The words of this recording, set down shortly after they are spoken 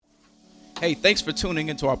Hey, thanks for tuning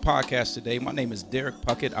into our podcast today. My name is Derek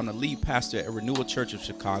Puckett. I'm the lead pastor at Renewal Church of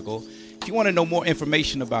Chicago. If you want to know more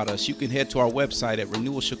information about us, you can head to our website at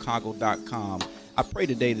renewalchicago.com. I pray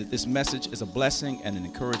today that this message is a blessing and an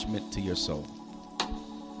encouragement to your soul.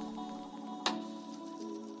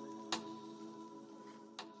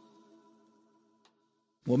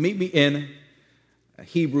 Well, meet me in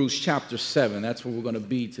Hebrews chapter 7. That's where we're going to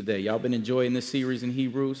be today. Y'all been enjoying this series in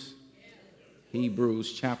Hebrews?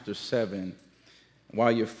 Hebrews chapter 7.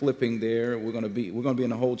 While you're flipping there, we're going to be in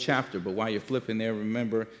the whole chapter, but while you're flipping there,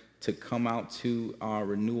 remember to come out to our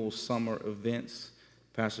Renewal Summer events.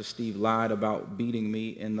 Pastor Steve lied about beating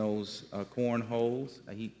me in those cornholes.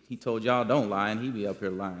 He told y'all don't lie, and he be up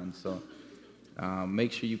here lying. So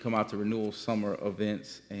make sure you come out to Renewal Summer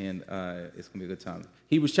events, and it's going to be a good time.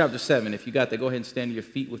 Hebrews chapter 7. If you got that, go ahead and stand to your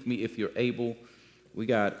feet with me if you're able. We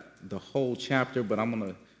got the whole chapter, but I'm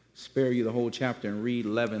going to spare you the whole chapter and read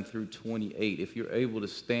 11 through 28. If you're able to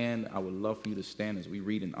stand, I would love for you to stand as we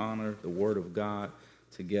read and honor the Word of God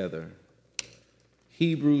together.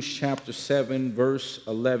 Hebrews chapter 7, verse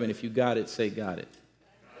 11. If you got it, say got it.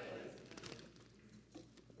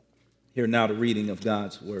 Hear now the reading of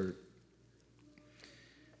God's Word. It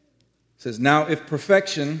says, "Now if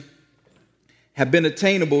perfection had been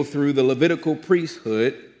attainable through the Levitical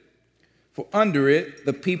priesthood, for under it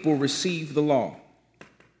the people received the law,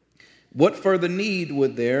 what further need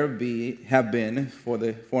would there have been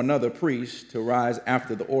for another priest to rise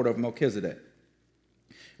after the order of Melchizedek,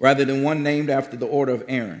 rather than one named after the order of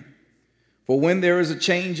Aaron? For when there is a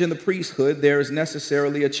change in the priesthood, there is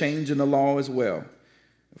necessarily a change in the law as well.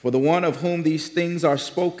 For the one of whom these things are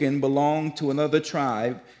spoken belonged to another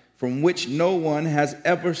tribe, from which no one has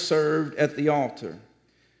ever served at the altar.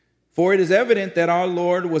 For it is evident that our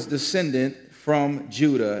Lord was descended from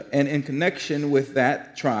Judah, and in connection with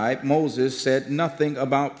that tribe, Moses said nothing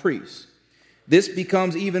about priests. This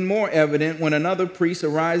becomes even more evident when another priest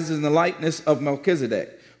arises in the likeness of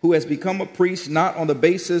Melchizedek, who has become a priest not on the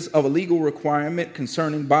basis of a legal requirement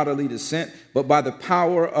concerning bodily descent, but by the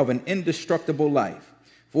power of an indestructible life.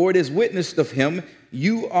 For it is witnessed of him,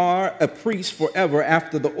 you are a priest forever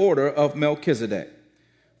after the order of Melchizedek.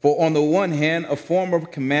 For on the one hand, a former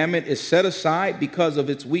commandment is set aside because of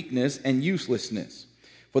its weakness and uselessness.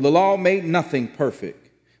 For the law made nothing perfect.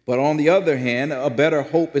 But on the other hand, a better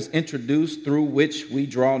hope is introduced through which we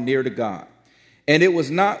draw near to God. And it was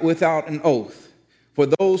not without an oath. For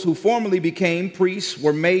those who formerly became priests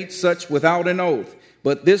were made such without an oath.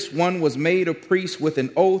 But this one was made a priest with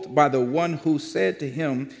an oath by the one who said to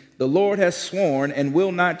him, the Lord has sworn and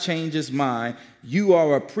will not change his mind. You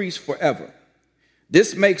are a priest forever.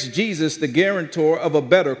 This makes Jesus the guarantor of a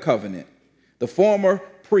better covenant. The former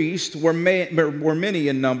priests were many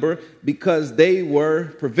in number because they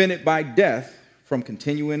were prevented by death from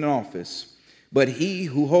continuing in office. But he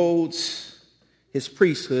who holds his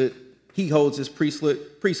priesthood,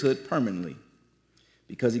 priesthood permanently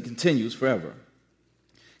because he continues forever.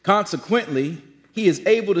 Consequently, he is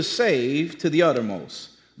able to save to the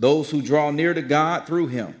uttermost those who draw near to God through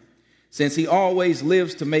him, since he always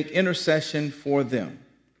lives to make intercession for them.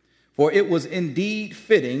 For it was indeed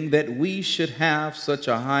fitting that we should have such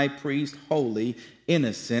a high priest, holy,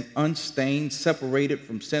 innocent, unstained, separated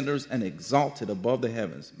from sinners, and exalted above the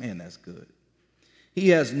heavens." Man, that's good. "He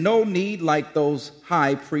has no need, like those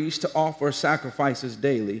high priests, to offer sacrifices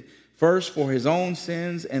daily, first for his own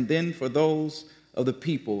sins and then for those of the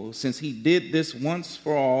people, since he did this once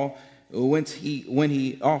for all when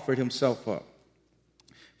he offered himself up.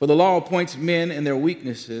 For the law appoints men in their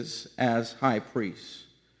weaknesses as high priests.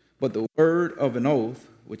 But the word of an oath,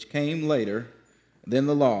 which came later than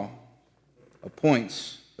the law,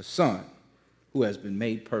 appoints a son who has been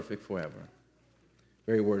made perfect forever."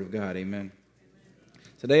 Very word of God, amen.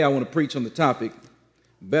 Today I want to preach on the topic,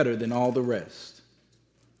 better than all the rest.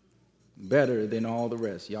 Better than all the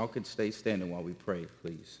rest. Y'all could stay standing while we pray,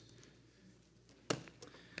 please.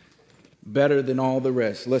 Better than all the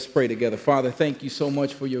rest. Let's pray together. Father, thank you so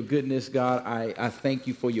much for your goodness, God. I thank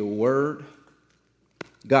you for your word.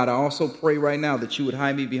 God, I also pray right now that you would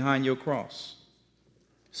hide me behind your cross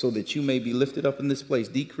so that you may be lifted up in this place,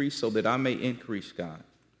 decrease so that I may increase, God.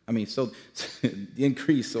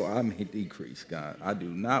 Increase so I may decrease, God. I do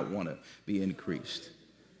not want to be increased.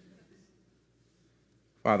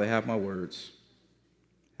 Father, have my words,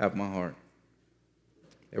 have my heart.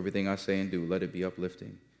 Everything I say and do, let it be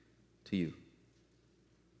uplifting to you.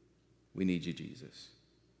 We need you, Jesus.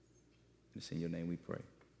 It's in your name we pray.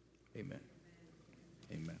 Amen.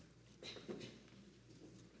 Amen.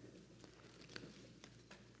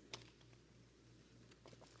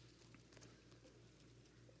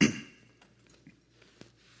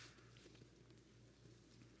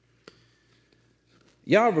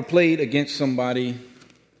 Y'all ever played against somebody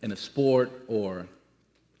in a sport or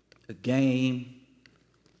a game,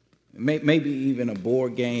 maybe even a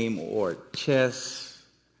board game or chess,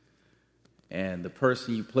 and the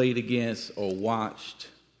person you played against or watched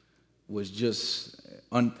was just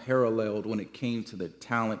unparalleled when it came to their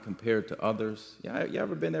talent compared to others? You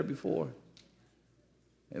ever been there before?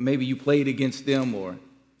 And maybe you played against them or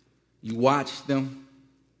you watched them.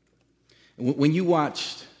 When you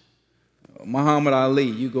watched Muhammad Ali,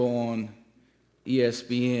 you go on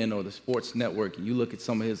ESPN or the Sports Network and you look at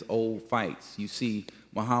some of his old fights. You see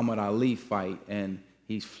Muhammad Ali fight and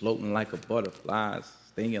he's floating like a butterfly,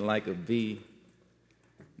 stinging like a bee.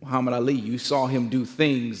 Muhammad Ali, you saw him do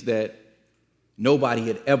things that nobody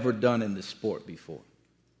had ever done in the sport before.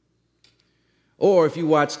 Or if you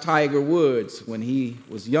watch Tiger Woods when he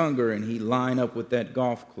was younger and he'd line up with that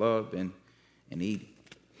golf club and he'd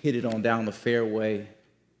hit it on down the fairway,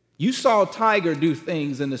 you saw Tiger do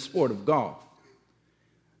things in the sport of golf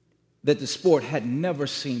that the sport had never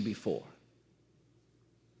seen before.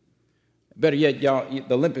 Better yet, y'all,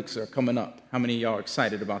 the Olympics are coming up. How many of y'all are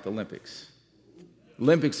excited about the Olympics?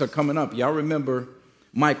 Olympics are coming up. Y'all remember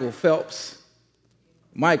Michael Phelps?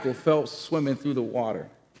 Michael Phelps swimming through the water,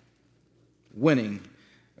 winning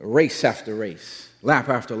race after race, lap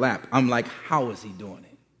after lap. I'm like, how is he doing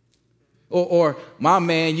it? Or my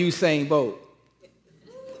man Usain Bolt.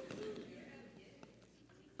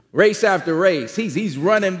 Race after race. He's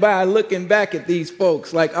running by, looking back at these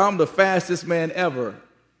folks like I'm the fastest man ever.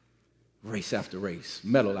 Race after race,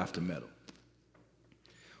 medal after medal.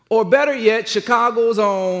 Or better yet, Chicago's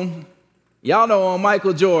own, y'all know him,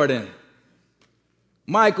 Michael Jordan.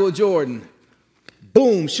 Michael Jordan,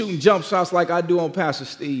 boom, shooting jump shots like I do on Pastor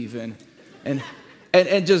Steve and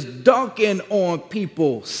just dunking on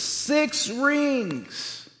people. 6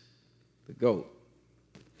 rings. The GOAT.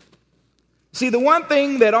 See, the one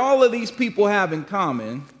thing that all of these people have in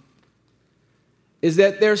common is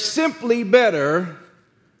that they're simply better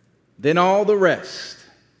than all the rest.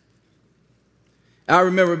 I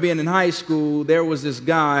remember being in high school, there was this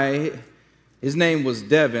guy, his name was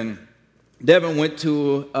Devin. Devin went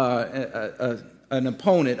to an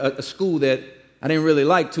opponent, a school that I didn't really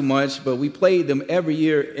like too much, but we played them every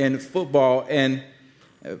year in football, and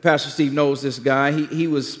Pastor Steve knows this guy. He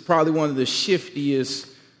was probably one of the shiftiest,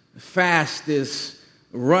 fastest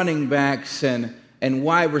running backs and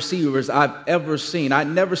wide receivers I've ever seen. I'd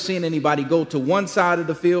never seen anybody go to one side of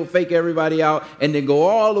the field, fake everybody out, and then go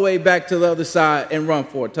all the way back to the other side and run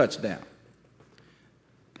for a touchdown.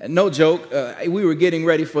 And no joke, we were getting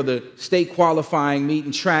ready for the state qualifying meet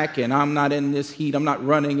and track, and I'm not in this heat. I'm not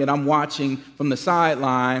running, and I'm watching from the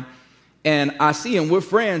sideline. And I see him. We're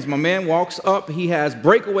friends. My man walks up. He has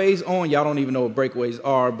breakaways on. Y'all don't even know what breakaways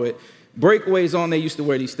are, but breakaways on. They used to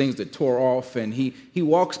wear these things that tore off. And he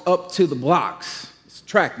walks up to the blocks. It's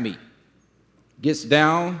track meet. Gets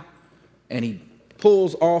down, and he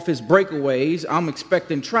pulls off his breakaways. I'm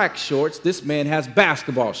expecting track shorts. This man has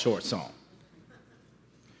basketball shorts on.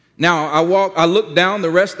 Now, I look down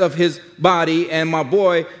the rest of his body, and my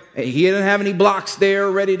boy, he didn't have any blocks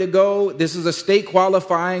there ready to go. This is a state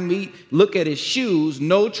qualifying meet. Look at his shoes.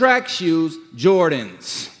 No track shoes,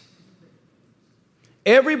 Jordans.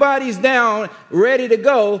 Everybody's down, ready to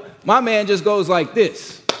go. My man just goes like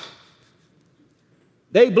this.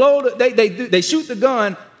 They shoot the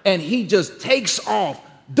gun, and he just takes off,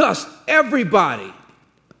 dust everybody.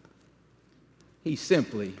 He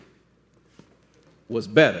simply was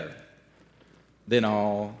better than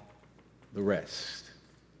all the rest.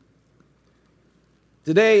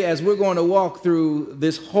 Today, as we're going to walk through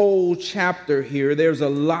this whole chapter here, there's a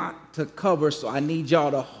lot to cover, so I need y'all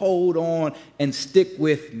to hold on and stick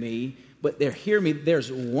with me. But hear me, there's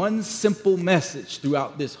one simple message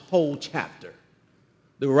throughout this whole chapter.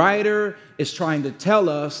 The writer is trying to tell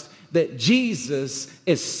us that Jesus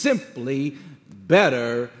is simply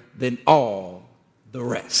better than all the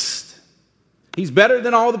rest. He's better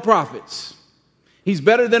than all the prophets. He's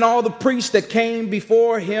better than all the priests that came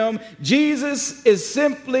before him. Jesus is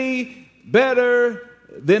simply better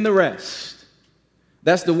than the rest.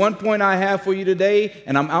 That's the one point I have for you today,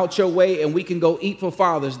 and I'm out your way, and we can go eat for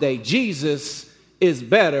Father's Day. Jesus is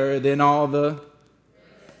better than all the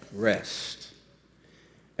rest.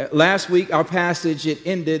 Last week, our passage, it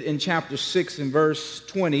ended in chapter 6 and verse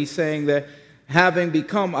 20, saying that having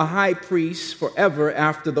become a high priest forever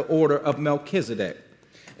after the order of Melchizedek.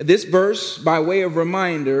 This verse, by way of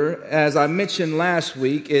reminder, as I mentioned last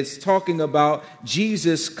week, it's talking about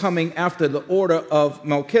Jesus coming after the order of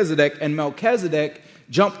Melchizedek. And Melchizedek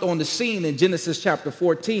jumped on the scene in Genesis chapter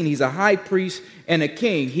 14. He's a high priest and a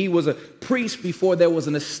king. He was a priest before there was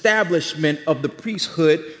an establishment of the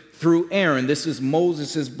priesthood through Aaron. This is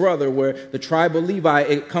Moses' brother, where the tribe of Levi,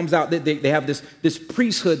 it comes out that they have this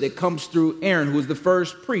priesthood that comes through Aaron, who was the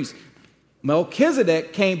first priest.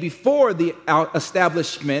 Melchizedek came before the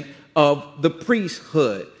establishment of the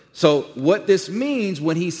priesthood. So what this means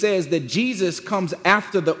when he says that Jesus comes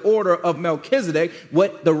after the order of Melchizedek,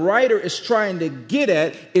 what the writer is trying to get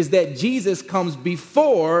at is that Jesus comes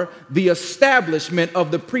before the establishment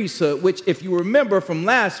of the priesthood, which, if you remember from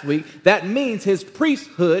last week, that means his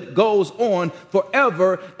priesthood goes on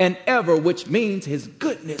forever and ever, which means his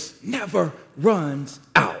goodness never runs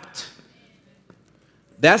out.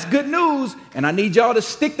 That's good news, and I need y'all to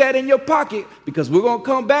stick that in your pocket because we're going to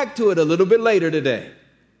come back to it a little bit later today.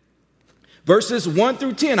 Verses 1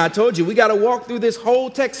 through 10, I told you we got to walk through this whole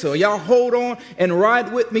text, so y'all hold on and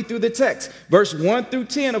ride with me through the text. Verse 1 through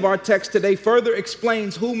 10 of our text today further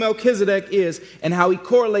explains who Melchizedek is and how he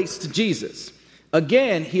correlates to Jesus.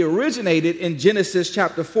 Again, he originated in Genesis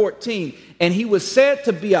chapter 14, and he was said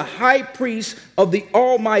to be a high priest of the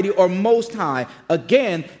Almighty or Most High.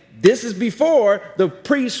 Again, this is before the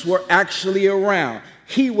priests were actually around.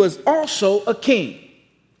 He was also a king.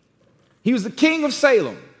 He was the king of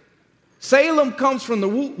Salem. Salem comes from the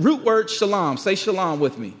root word shalom. Say shalom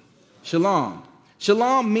with me. Shalom.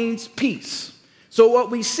 Shalom means peace. So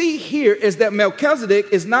what we see here is that Melchizedek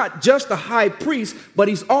is not just a high priest, but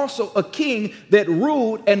he's also a king that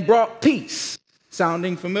ruled and brought peace.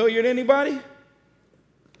 Sounding familiar to anybody?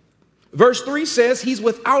 Verse 3 says he's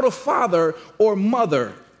without a father or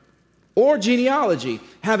mother or genealogy,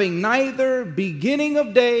 having neither beginning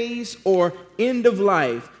of days or end of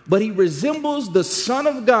life, but he resembles the Son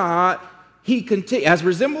of God. As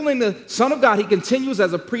resembling the Son of God, he continues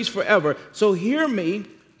as a priest forever. So hear me.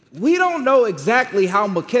 We don't know exactly how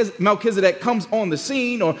Melchizedek comes on the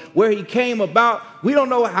scene or where he came about. We don't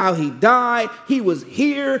know how he died. He was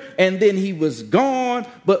here and then he was gone.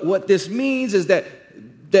 But what this means is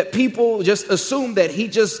that people just assume that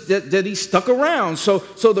he stuck around. So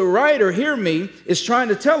the writer, hear me, is trying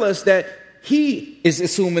to tell us that he is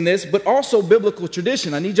assuming this, but also biblical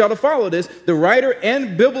tradition. I need y'all to follow this. The writer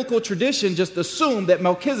and biblical tradition just assume that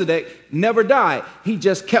Melchizedek never died. He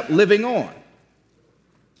just kept living on.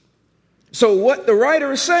 So what the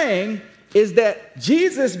writer is saying is that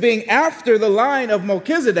Jesus being after the line of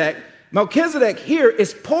Melchizedek here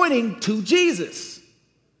is pointing to Jesus.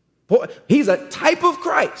 He's a type of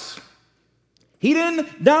Christ. He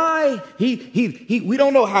didn't die. We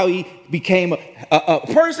don't know how he became a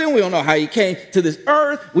person. We don't know how he came to this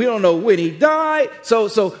earth. We don't know when he died. So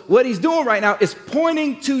what he's doing right now is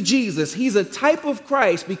pointing to Jesus. He's a type of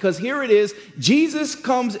Christ because here it is. Jesus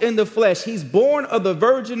comes in the flesh. He's born of the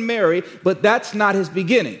Virgin Mary, but that's not his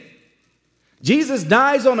beginning. Jesus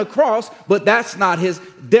dies on a cross, but that's not his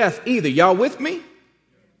death either. Y'all with me?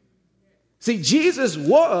 See, Jesus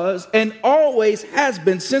was and always has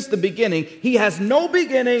been since the beginning. He has no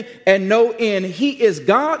beginning and no end. He is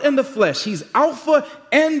God in the flesh. He's Alpha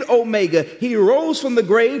and Omega. He rose from the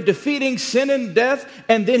grave, defeating sin and death,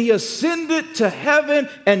 and then he ascended to heaven,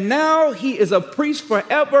 and now he is a priest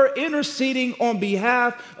forever, interceding on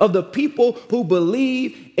behalf of the people who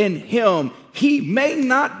believe in him. He may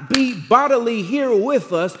not be bodily here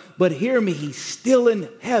with us, but hear me, he's still in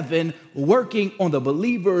heaven working on the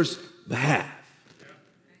believer's behalf.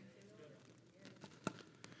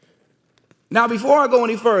 Now, before I go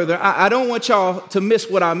any further, I don't want y'all to miss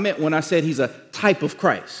what I meant when I said he's a type of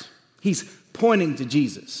Christ. He's pointing to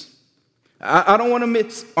Jesus. I don't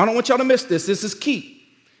want y'all to miss this. This is key.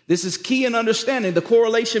 This is key in understanding the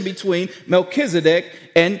correlation between Melchizedek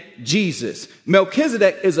and Jesus.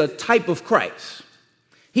 Melchizedek is a type of Christ.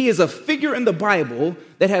 He is a figure in the Bible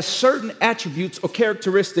that has certain attributes or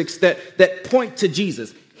characteristics that point to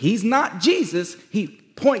Jesus. He's not Jesus, he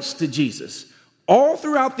points to Jesus. All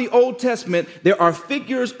throughout the Old Testament, there are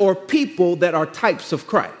figures or people that are types of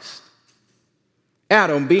Christ.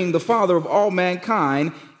 Adam, being the father of all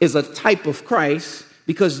mankind, is a type of Christ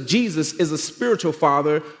because Jesus is a spiritual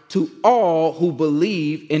father to all who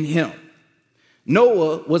believe in him.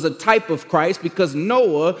 Noah was a type of Christ because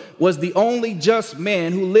Noah was the only just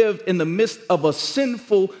man who lived in the midst of a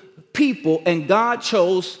sinful people, and God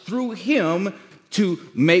chose through him to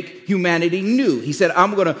make humanity new. He said,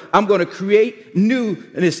 I'm going to create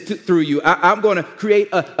newness through you. I'm going to create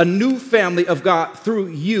a new family of God through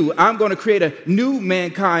you. I'm going to create a new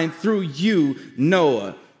mankind through you,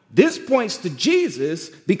 Noah. This points to Jesus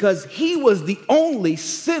because he was the only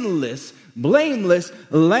sinless, blameless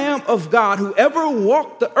Lamb of God who ever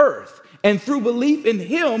walked the earth. And through belief in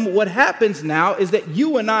him, what happens now is that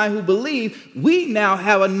you and I who believe, we now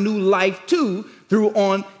have a new life too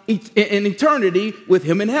in eternity with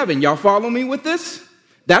him in heaven. Y'all follow me with this?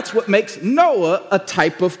 That's what makes Noah a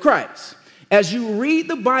type of Christ. As you read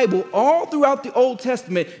the Bible all throughout the Old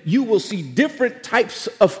Testament, you will see different types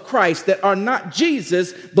of Christ that are not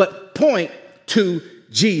Jesus, but point to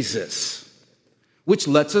Jesus, which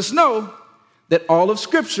lets us know that all of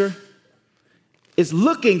Scripture is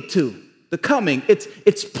looking to the coming.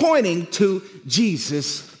 It's pointing to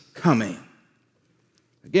Jesus coming.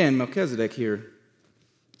 Again, Melchizedek here,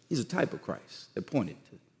 he's a type of Christ that pointed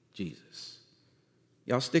to Jesus.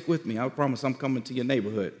 Y'all stick with me. I promise I'm coming to your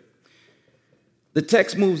neighborhood. The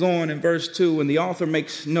text moves on in verse 2, and the author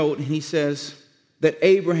makes note, and he says that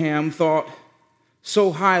Abraham thought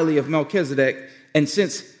so highly of Melchizedek, and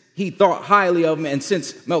since he thought highly of him, and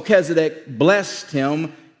since Melchizedek blessed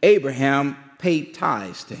him, Abraham paid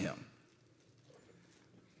tithes to him.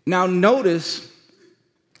 Now notice,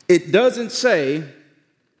 it doesn't say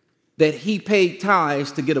that he paid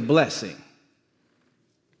tithes to get a blessing.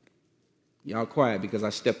 Y'all quiet because I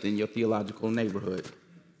stepped in your theological neighborhood.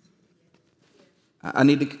 I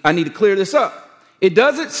need to clear this up. It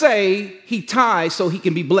doesn't say he tithed so he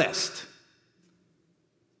can be blessed.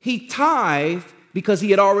 He tithed because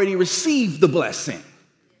he had already received the blessing.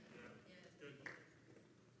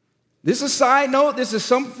 This is a side note. This is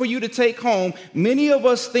something for you to take home. Many of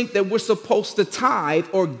us think that we're supposed to tithe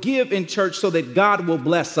or give in church so that God will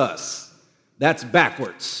bless us. That's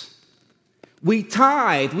backwards. We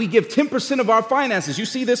tithe. We give 10% of our finances. You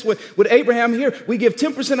see this with Abraham here. We give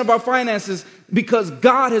 10% of our finances because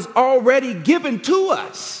God has already given to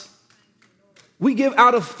us. We give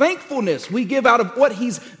out of thankfulness. We give out of what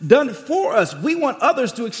he's done for us. We want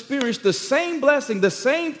others to experience the same blessing, the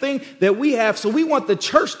same thing that we have. So we want the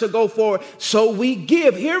church to go forward. So we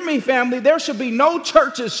give. Hear me, family. There should be no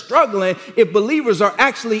churches struggling if believers are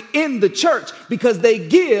actually in the church because they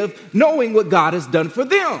give knowing what God has done for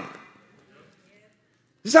them.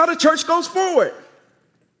 This is how the church goes forward.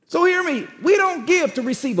 So hear me. We don't give to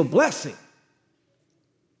receive a blessing.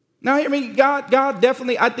 Now hear me. God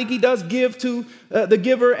definitely, I think he does give to the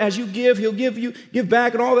giver. As you give, he'll give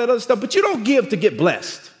back and all that other stuff. But you don't give to get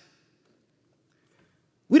blessed.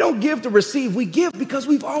 We don't give to receive. We give because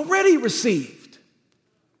we've already received.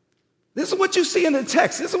 This is what you see in the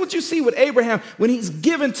text. This is what you see with Abraham when he's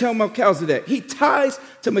given to Melchizedek. He tithes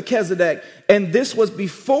to Melchizedek, and this was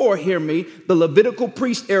before, hear me, the Levitical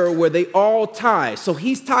priest era where they all tithe. So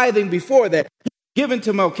he's tithing before that. He's given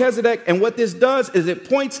to Melchizedek, and what this does is it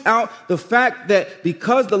points out the fact that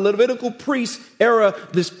because the Levitical priest era,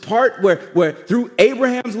 this part where through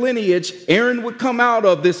Abraham's lineage, Aaron would come out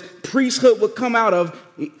of, this priesthood would come out of,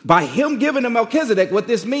 by him giving to Melchizedek, what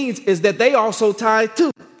this means is that they also tithe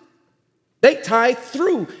too. They tithe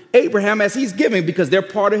through Abraham as he's giving because they're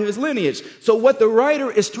part of his lineage. So what the writer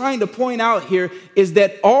is trying to point out here is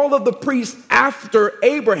that all of the priests after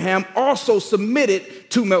Abraham also submitted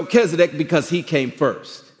to Melchizedek because he came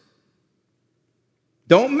first.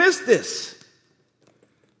 Don't miss this.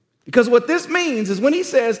 Because what this means is when he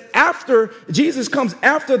says after Jesus comes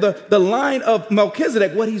after the line of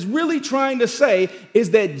Melchizedek, what he's really trying to say is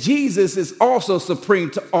that Jesus is also supreme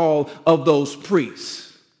to all of those priests.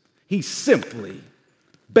 He's simply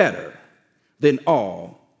better than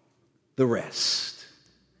all the rest.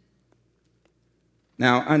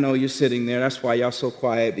 Now, I know you're sitting there. That's why y'all so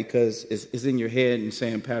quiet, because it's in your head and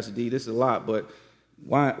saying, Pastor D, this is a lot, but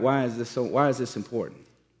why is this important?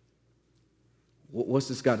 What's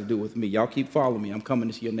this got to do with me? Y'all keep following me. I'm coming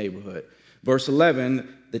into your neighborhood. Verse 11,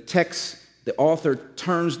 the author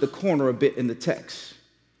turns the corner a bit in the text.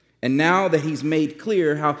 And now that he's made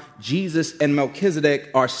clear how Jesus and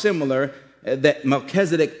Melchizedek are similar, that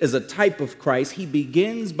Melchizedek is a type of Christ, he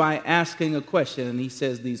begins by asking a question, and he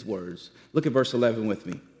says these words. Look at verse 11 with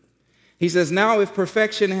me. He says, now if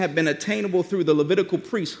perfection had been attainable through the Levitical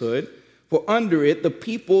priesthood, for under it the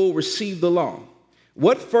people received the law,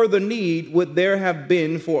 what further need would there have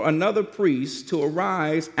been for another priest to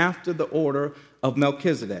arise after the order of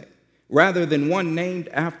Melchizedek, rather than one named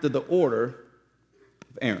after the order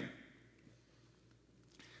of Aaron?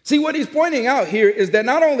 See, what he's pointing out here is that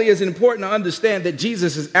not only is it important to understand that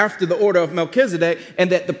Jesus is after the order of Melchizedek and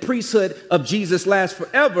that the priesthood of Jesus lasts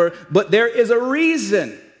forever, but there is a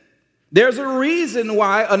reason. There's a reason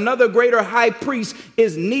why another greater high priest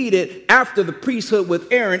is needed after the priesthood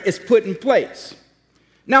with Aaron is put in place.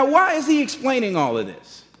 Now, why is he explaining all of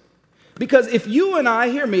this? Because if you and I,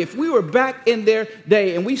 hear me, if we were back in their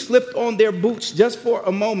day and we slipped on their boots just for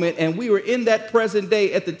a moment and we were in that present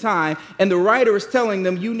day at the time and the writer is telling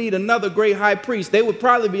them you need another great high priest, they would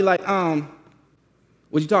probably be like,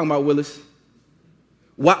 what you talking about, Willis?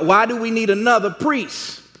 Why do we need another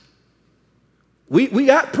priest? We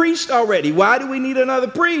got priests already. Why do we need another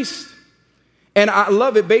priest? And I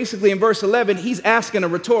love it. Basically, in verse 11, he's asking a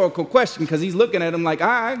rhetorical question because he's looking at him like,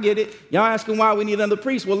 I get it. Y'all asking why we need another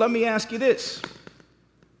priest. Well, let me ask you this.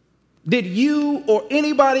 Did you or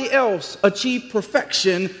anybody else achieve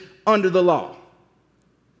perfection under the law?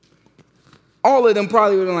 All of them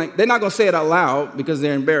probably would have like, they're not going to say it out loud because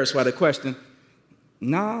they're embarrassed by the question.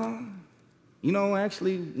 Nah,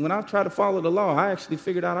 actually, when I try to follow the law, I actually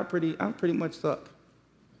figured out I'm pretty much stuck.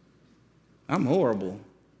 I'm horrible.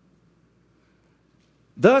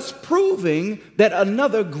 Thus proving that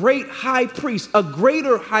another great high priest, a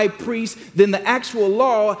greater high priest than the actual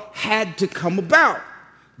law, had to come about.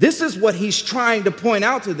 This is what he's trying to point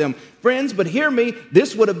out to them. Friends, but hear me,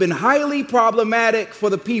 this would have been highly problematic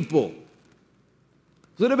for the people.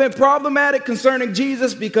 It would have been problematic concerning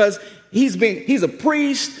Jesus because he's a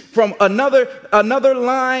priest from another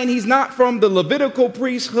line. He's not from the Levitical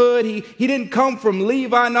priesthood. He didn't come from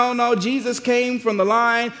Levi. No. Jesus came from the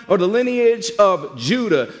line or the lineage of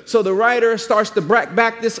Judah. So the writer starts to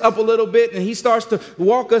back this up a little bit, and he starts to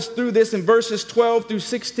walk us through this in verses 12 through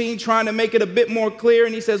 16, trying to make it a bit more clear.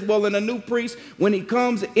 And he says, well, in a new priest, when he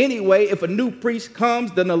comes anyway, if a new priest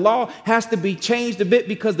comes, then the law has to be changed a bit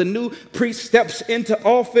because the new priest steps into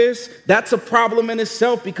office. That's a problem in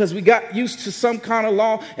itself because we got used to some kind of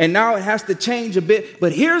law and now it has to change a bit.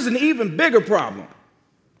 But here's an even bigger problem.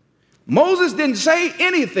 Moses didn't say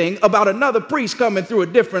anything about another priest coming through a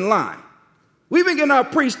different line. We've been getting our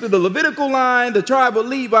priests through the Levitical line, the tribe of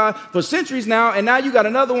Levi for centuries now, and now you got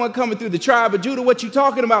another one coming through the tribe of Judah. What you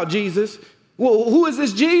talking about, Jesus? Well, who is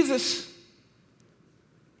this Jesus?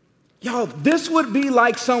 Y'all, this would be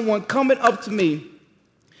like someone coming up to me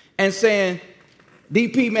and saying,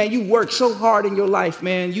 DP, man, you worked so hard in your life,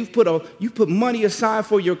 man. You put money aside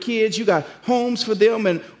for your kids. You got homes for them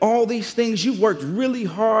and all these things. You've worked really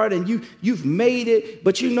hard and you've made it.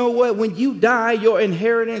 But you know what? When you die, your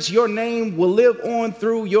inheritance, your name will live on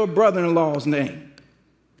through your brother-in-law's name.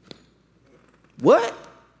 What?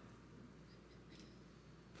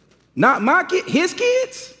 Not my kid, his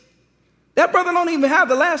kids? That brother don't even have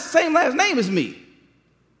the same last name as me.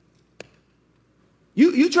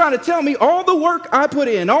 You trying to tell me all the work I put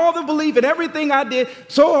in, all the belief and everything I did,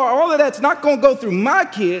 so all of that's not going to go through my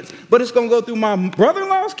kids, but it's going to go through my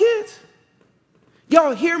brother-in-law's kids?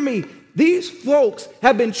 Y'all hear me. These folks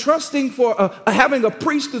have been trusting for having a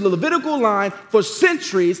priest through the Levitical line for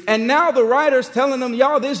centuries, and now the writer's telling them,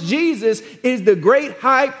 y'all, this Jesus is the great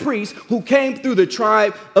high priest who came through the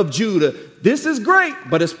tribe of Judah. This is great,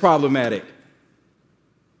 but it's problematic.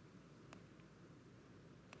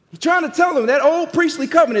 He's trying to tell them that old priestly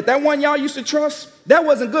covenant, that one y'all used to trust, that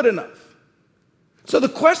wasn't good enough. So the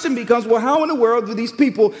question becomes, well, how in the world do these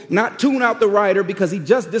people not tune out the writer because he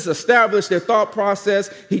just disestablished their thought process?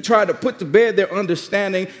 He tried to put to bed their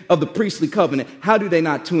understanding of the priestly covenant. How do they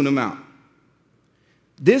not tune him out?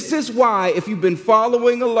 This is why, if you've been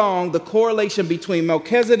following along, the correlation between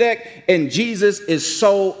Melchizedek and Jesus is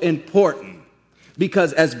so important.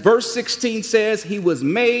 Because as verse 16 says, he was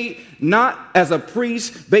made not as a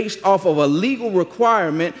priest based off of a legal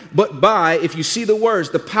requirement, but by, if you see the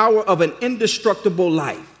words, the power of an indestructible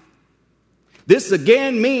life. This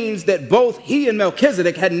again means that both he and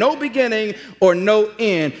Melchizedek had no beginning or no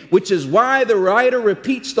end, which is why the writer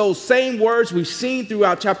repeats those same words we've seen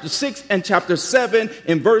throughout chapter 6 and chapter 7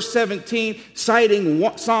 in verse 17,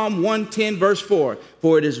 citing Psalm 110 verse 4.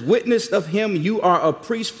 For it is witnessed of him, you are a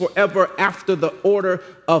priest forever after the order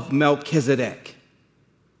of Melchizedek.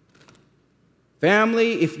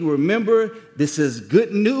 Family, if you remember, this is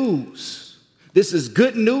good news. This is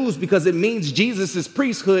good news because it means Jesus'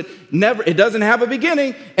 priesthood it doesn't have a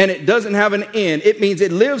beginning and it doesn't have an end. It means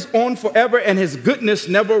it lives on forever and his goodness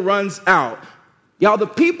never runs out. Y'all, the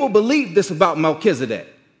people believed this about Melchizedek.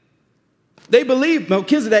 They believed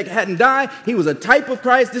Melchizedek hadn't died. He was a type of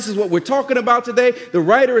Christ. This is what we're talking about today. The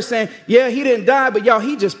writer is saying, yeah, he didn't die, but y'all,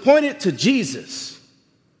 he just pointed to Jesus.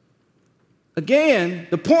 Again,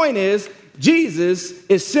 the point is, Jesus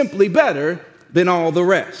is simply better than all the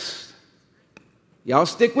rest. Y'all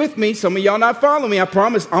stick with me. Some of y'all not following me. I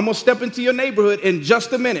promise I'm going to step into your neighborhood in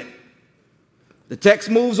just a minute. The text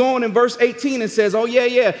moves on in verse 18 and says, oh,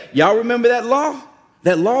 yeah. Y'all remember that law?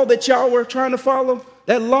 That law that y'all were trying to follow?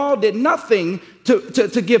 That law did nothing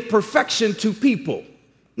to give perfection to people.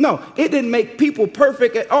 No, it didn't make people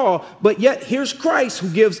perfect at all, but yet here's Christ who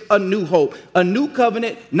gives a new hope, a new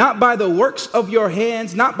covenant, not by the works of your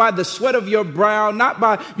hands, not by the sweat of your brow, not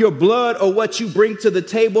by your blood or what you bring to the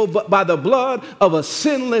table, but by the blood of a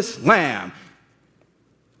sinless lamb,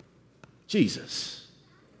 Jesus.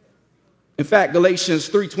 In fact, Galatians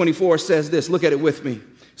 3:24 says this, look at it with me.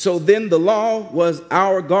 So then the law was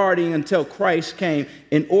our guardian until Christ came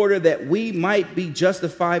in order that we might be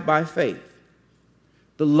justified by faith.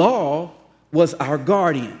 The law was our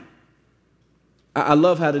guardian. I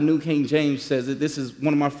love how the New King James says it. This is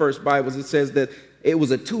one of my first Bibles. It says that it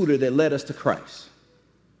was a tutor that led us to Christ.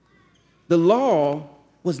 The law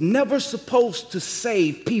was never supposed to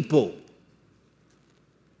save people,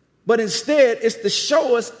 but instead it's to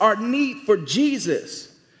show us our need for Jesus.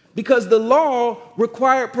 Because the law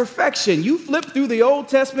required perfection. You flip through the Old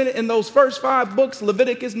Testament in those first 5 books,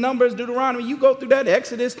 Leviticus, Numbers, Deuteronomy, you go through that,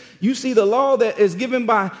 Exodus, you see the law that is given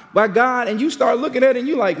by God, and you start looking at it and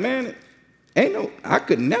you're like, man, I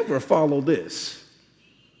could never follow this.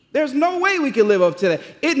 There's no way we can live up to that.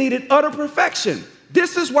 It needed utter perfection.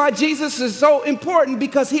 This is why Jesus is so important,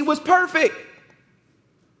 because he was perfect.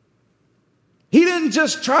 He didn't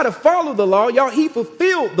just try to follow the law, y'all, he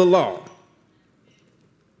fulfilled the law.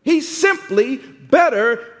 He's simply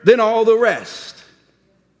better than all the rest.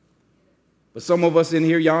 But some of us in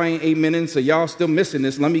here, y'all ain't amening, so y'all still missing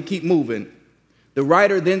this. Let me keep moving. The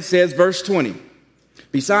writer then says, verse 20,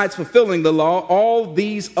 besides fulfilling the law, all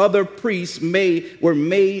these other priests were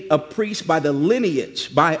made a priest by a lineage.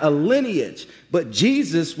 But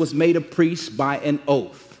Jesus was made a priest by an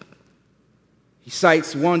oath. He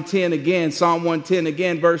cites 110 again, Psalm 110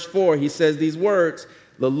 again, verse 4. He says these words,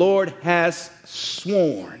 the Lord has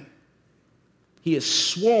sworn. He has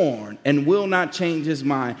sworn and will not change his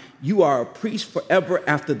mind. You are a priest forever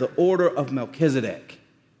after the order of Melchizedek.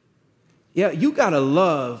 Yeah, you got to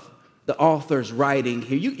love the author's writing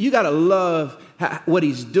here. You got to love what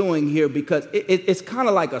he's doing here, because it's kind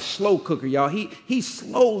of like a slow cooker, y'all. He's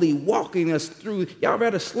slowly walking us through. Y'all ever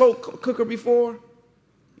had a slow cooker before?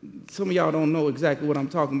 Some of y'all don't know exactly what I'm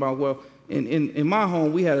talking about. Well, in my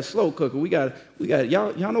home, we had a slow cooker. We got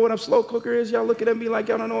y'all know what a slow cooker is? Y'all looking at me like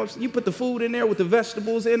y'all don't know. You put the food in there with the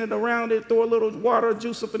vegetables in it, around it, throw a little water,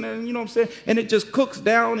 juice up in there, and you know what I'm saying? And it just cooks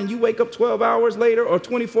down, and you wake up 12 hours later or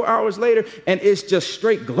 24 hours later, and it's just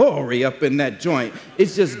straight glory up in that joint.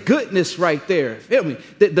 It's just goodness right there. Feel me?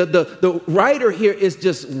 The writer here is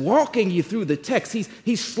just walking you through the text.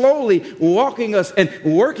 He's slowly walking us and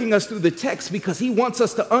working us through the text, because he wants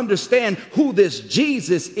us to understand who this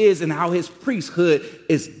Jesus is and how his priesthood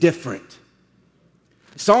is different.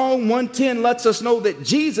 Psalm 110 lets us know that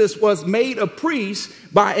Jesus was made a priest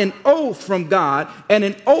by an oath from God. And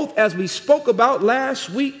an oath, as we spoke about last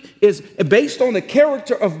week, is based on the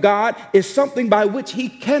character of God, is something by which he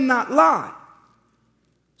cannot lie.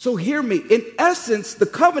 So hear me. In essence, the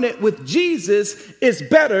covenant with Jesus is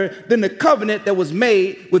better than the covenant that was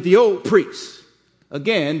made with the old priests.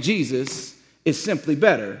 Again, Jesus is simply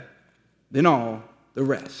better than all the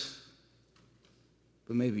rest.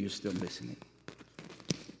 But maybe you're still missing it.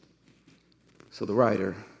 So the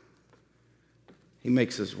writer, he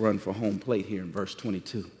makes us run for home plate here in verse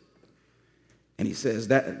 22. And he says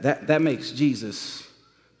that makes Jesus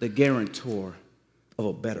the guarantor of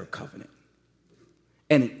a better covenant.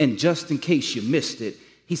 And just in case you missed it,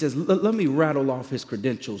 he says, let me rattle off his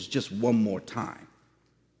credentials just one more time.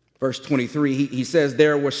 Verse 23, he says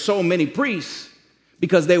there were so many priests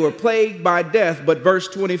because they were plagued by death. But verse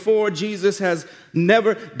 24, Jesus has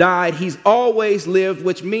never died. He's always lived,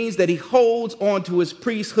 which means that he holds on to his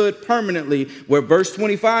priesthood permanently. Where verse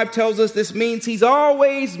 25 tells us this means he's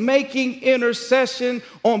always making intercession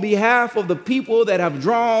on behalf of the people that have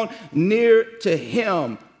drawn near to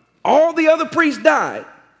him. All the other priests died,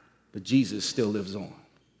 but Jesus still lives on.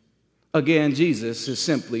 Again, Jesus is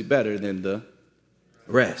simply better than the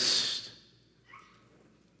rest.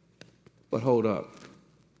 But hold up.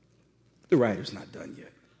 The writer's not done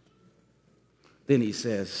yet. Then he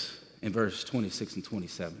says in verse 26 and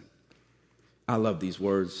 27, I love these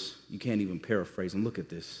words. You can't even paraphrase them. Look at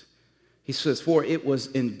this. He says, for it was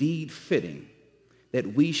indeed fitting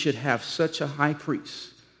that we should have such a high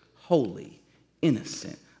priest, holy,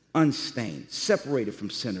 innocent, unstained, separated from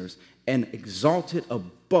sinners, and exalted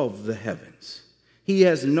above the heavens. He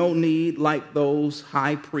has no need, like those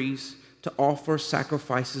high priests, to offer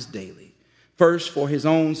sacrifices daily. First for his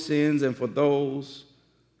own sins and for those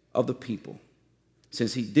of the people,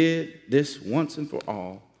 since he did this once and for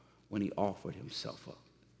all when he offered himself up.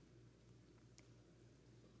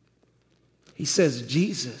 He says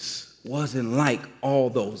Jesus wasn't like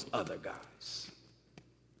all those other guys.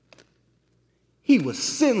 he was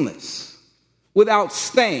sinless, without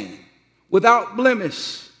stain, without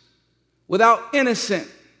blemish, without innocent.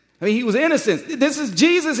 I mean, he was innocent. This is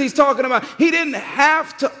Jesus he's talking about. He didn't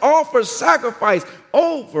have to offer sacrifice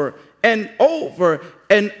over and over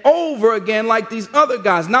and over again like these other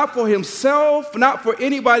guys. Not for himself, not for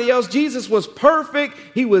anybody else. Jesus was perfect.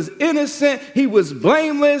 He was innocent. He was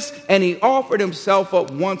blameless. And he offered himself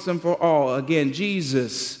up once and for all. Again,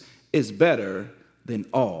 Jesus is better than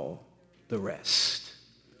all the rest.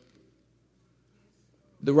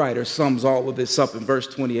 The writer sums all of this up in verse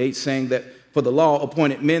 28, saying that for the law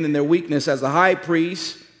appointed men in their weakness as a high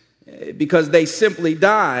priest because they simply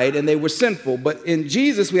died and they were sinful. But in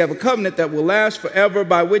Jesus, we have a covenant that will last forever,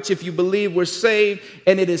 by which if you believe, we're saved.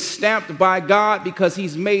 And it is stamped by God because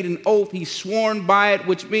he's made an oath. He's sworn by it,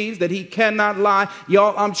 which means that he cannot lie.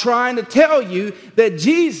 Y'all, I'm trying to tell you that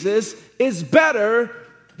Jesus is better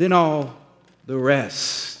than all the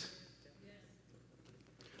rest.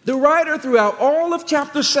 The writer throughout all of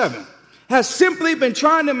chapter 7 has simply been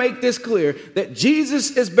trying to make this clear that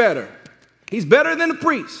Jesus is better. He's better than the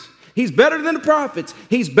priests. He's better than the prophets.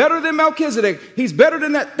 He's better than Melchizedek. He's better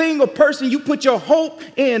than that thing or person you put your hope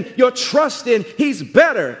in, your trust in. He's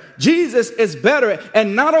better. Jesus is better.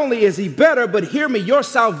 And not only is he better, but hear me, your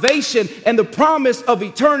salvation and the promise of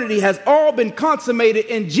eternity has all been consummated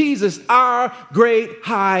in Jesus, our great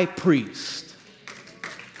high priest.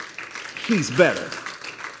 He's better.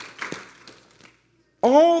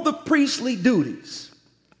 All the priestly duties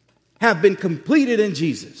have been completed in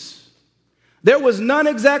Jesus. There was none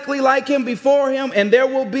exactly like him before him, and there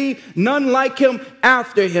will be none like him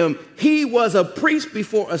after him. He was a priest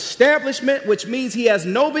before establishment, which means he has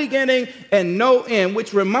no beginning and no end,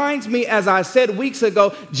 which reminds me, as I said weeks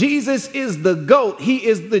ago, Jesus is the GOAT. He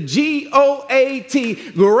is the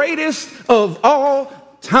GOAT, greatest of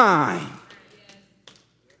all time.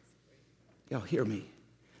 Y'all hear me?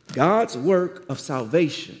 God's work of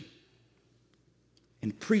salvation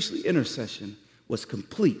and priestly intercession was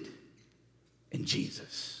complete in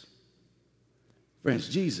Jesus. Friends,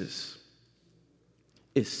 Jesus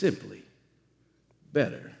is simply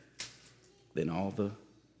better than all the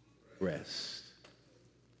rest.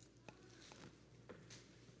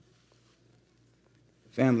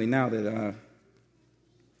 Family, now that I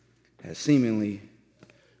have seemingly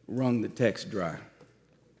wrung the text dry,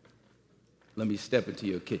 let me step into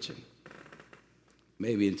your kitchen,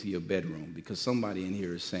 maybe into your bedroom, because somebody in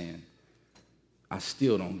here is saying, I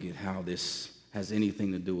still don't get how this has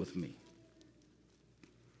anything to do with me.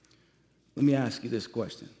 Let me ask you this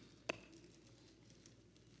question.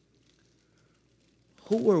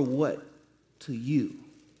 Who or what to you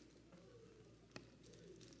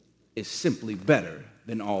is simply better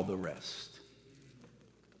than all the rest?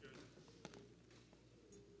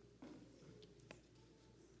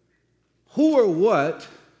 Who or what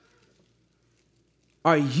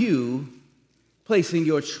are you placing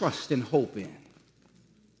your trust and hope in?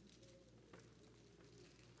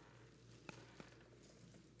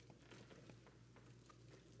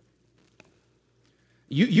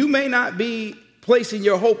 You may not be placing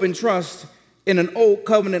your hope and trust in an old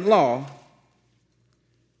covenant law,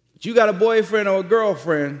 but you got a boyfriend or a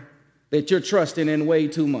girlfriend that you're trusting in way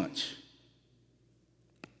too much.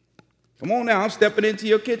 Come on now, I'm stepping into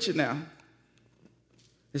your kitchen now.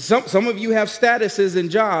 Some of you have statuses and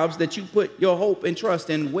jobs that you put your hope and trust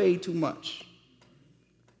in way too much.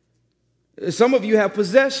 Some of you have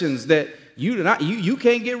possessions that you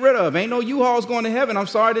can't get rid of. Ain't no U-Hauls going to heaven. I'm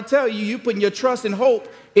sorry to tell you, you're putting your trust and hope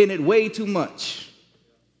in it way too much.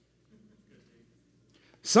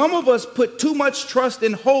 Some of us put too much trust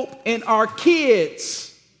and hope in our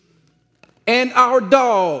kids and our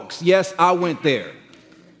dogs. Yes, I went there.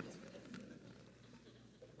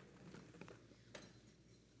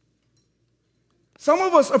 Some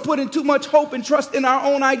of us are putting too much hope and trust in our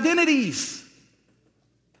own identities.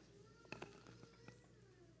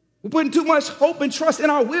 We're putting too much hope and trust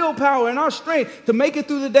in our willpower and our strength to make it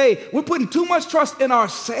through the day. We're putting too much trust in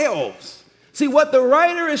ourselves. See, what the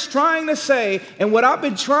writer is trying to say, and what I've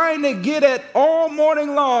been trying to get at all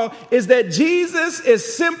morning long, is that Jesus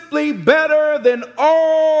is simply better than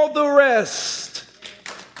all the rest.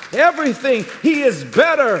 Everything, he is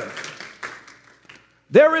better.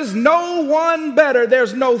 There is no one better.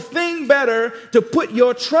 There's no thing better to put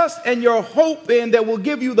your trust and your hope in that will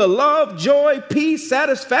give you the love, joy, peace,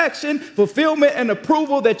 satisfaction, fulfillment, and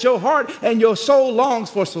approval that your heart and your soul longs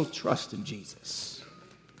for. So trust in Jesus.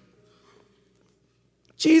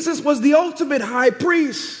 Jesus was the ultimate high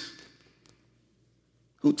priest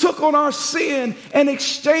who took on our sin and in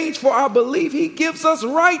exchange for our belief, he gives us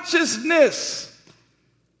righteousness.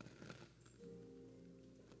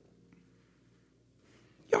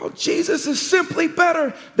 Y'all, Jesus is simply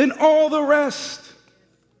better than all the rest.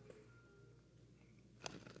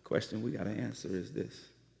 The question we got to answer is this.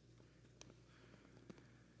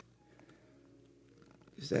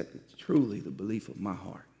 Is that truly the belief of my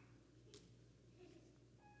heart?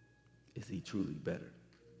 Is he truly better?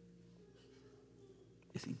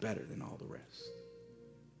 Is he better than all the rest?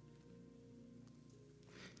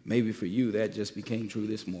 Maybe for you that just became true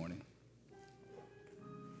this morning.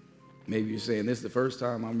 Maybe you're saying, this is the first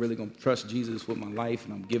time I'm really going to trust Jesus with my life,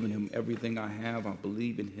 and I'm giving him everything I have. I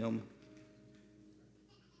believe in him.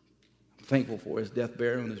 I'm thankful for his death,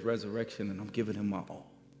 burial, and his resurrection, and I'm giving him my all.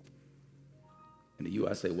 And to you,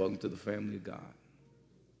 I say, welcome to the family of God.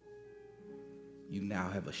 You now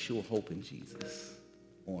have a sure hope in Jesus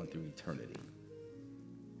on through eternity.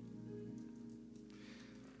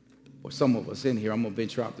 Or some of us in here, I'm going to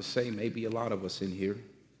venture out to say, maybe a lot of us in here,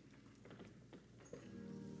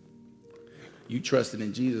 you trusted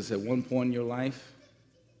in Jesus at one point in your life,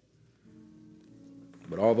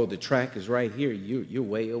 but although the track is right here, you're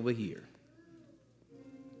way over here.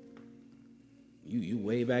 You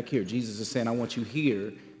way back here. Jesus is saying, I want you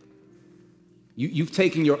here. You've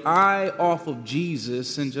taken your eye off of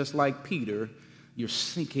Jesus, and just like Peter, you're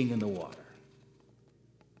sinking in the water.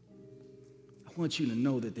 I want you to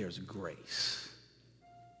know that there's grace.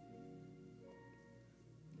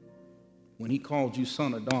 When he called you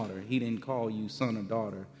son or daughter, he didn't call you son or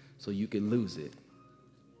daughter so you can lose it.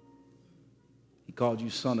 He called you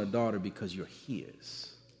son or daughter because you're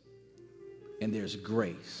his. And there's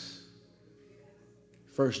grace.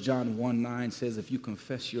 1 John 1:9 says, if you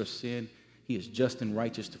confess your sin, he is just and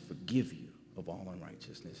righteous to forgive you of all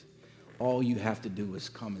unrighteousness. All you have to do is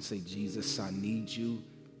come and say, Jesus, I need you.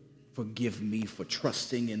 Forgive me for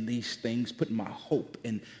trusting in these things, putting my hope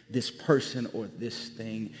in this person or this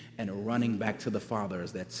thing, and running back to the Father,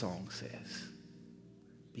 as that song says.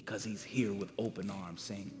 Because he's here with open arms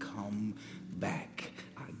saying, come back.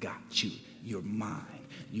 I got you. You're mine.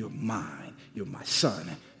 You're mine. You're my son.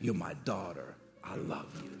 You're my daughter. I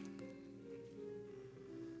love you.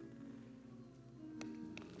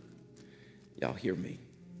 Y'all hear me?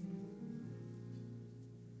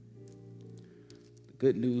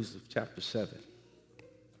 Good news of chapter 7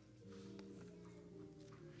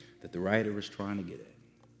 that the writer is trying to get at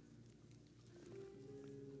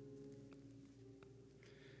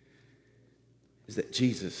is that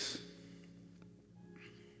Jesus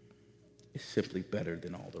is simply better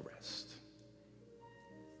than all the rest.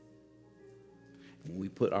 When we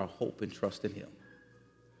put our hope and trust in him,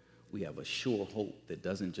 we have a sure hope that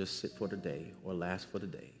doesn't just sit for the day or last for the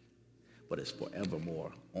day, but is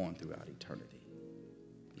forevermore on throughout eternity.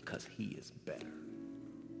 Because he is better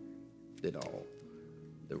than all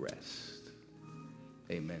the rest.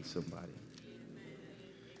 Amen, somebody.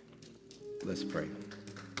 Let's pray.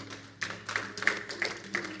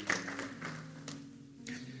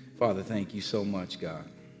 Father, thank you so much, God.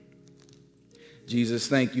 Jesus,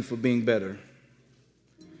 thank you for being better.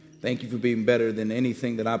 Thank you for being better than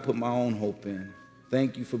anything that I put my own hope in.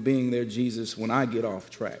 Thank you for being there, Jesus, when I get off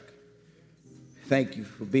track. Thank you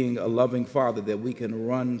for being a loving Father that we can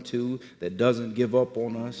run to, that doesn't give up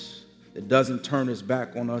on us, that doesn't turn his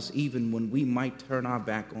back on us, even when we might turn our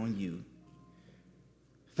back on you.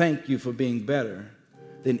 Thank you for being better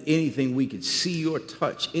than anything we could see or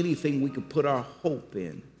touch, anything we could put our hope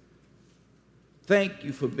in. Thank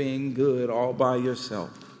you for being good all by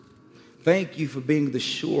yourself. Thank you for being the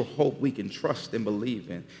sure hope we can trust and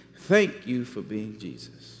believe in. Thank you for being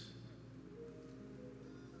Jesus.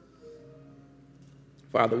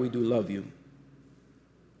 Father, we do love you.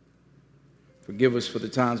 Forgive us for the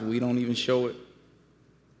times when we don't even show it.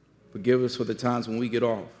 Forgive us for the times when we get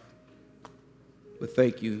off. But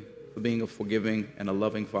thank you for being a forgiving and a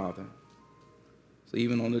loving Father. So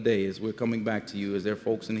even on the day as we're coming back to you, as there are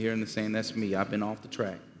folks in here and they're saying, that's me, I've been off the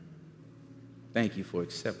track. Thank you for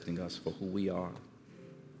accepting us for who we are.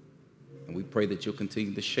 And we pray that you'll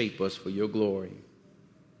continue to shape us for your glory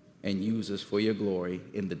and use us for your glory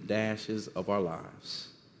in the dashes of our lives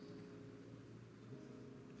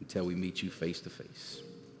until we meet you face to face.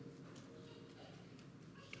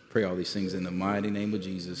 Pray all these things in the mighty name of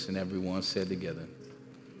Jesus, and everyone said together,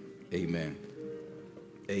 amen.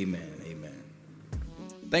 Amen. Amen.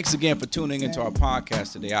 Thanks again for tuning into our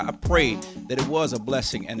podcast today. I pray that it was a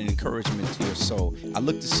blessing and an encouragement to your soul. I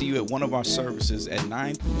look to see you at one of our services at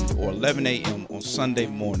 9 or 11 a.m. on Sunday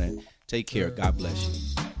morning. Take care. God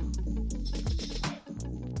bless you.